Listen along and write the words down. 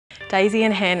Daisy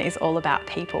Hen is all about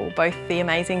people, both the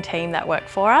amazing team that work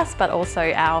for us, but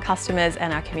also our customers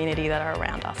and our community that are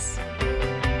around us.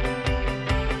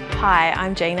 Hi,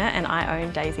 I'm Gina and I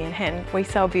own Daisy Hen. We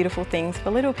sell beautiful things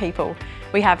for little people.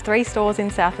 We have 3 stores in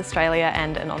South Australia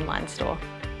and an online store.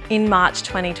 In March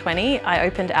 2020, I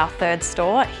opened our 3rd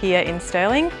store here in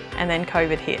Stirling, and then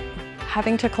COVID hit.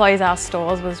 Having to close our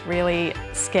stores was really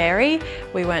scary.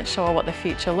 We weren't sure what the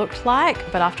future looked like,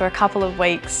 but after a couple of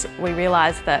weeks, we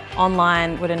realised that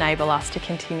online would enable us to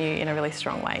continue in a really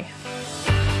strong way.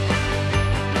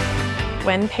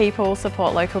 When people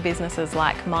support local businesses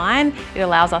like mine, it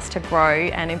allows us to grow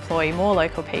and employ more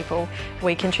local people.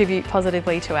 We contribute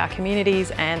positively to our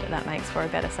communities, and that makes for a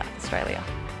better South Australia.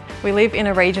 We live in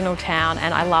a regional town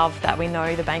and I love that we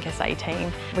know the BackSA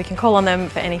team. We can call on them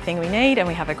for anything we need and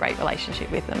we have a great relationship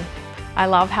with them. I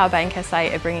love how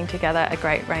BackSA are bringing together a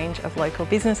great range of local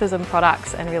businesses and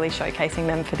products and really showcasing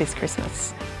them for this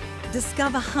Christmas.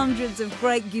 Discover hundreds of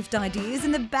great gift ideas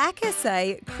in the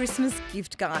BackSA Christmas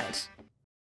Gift Guide.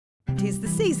 'Tis the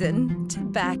season to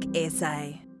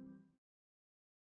BackSA.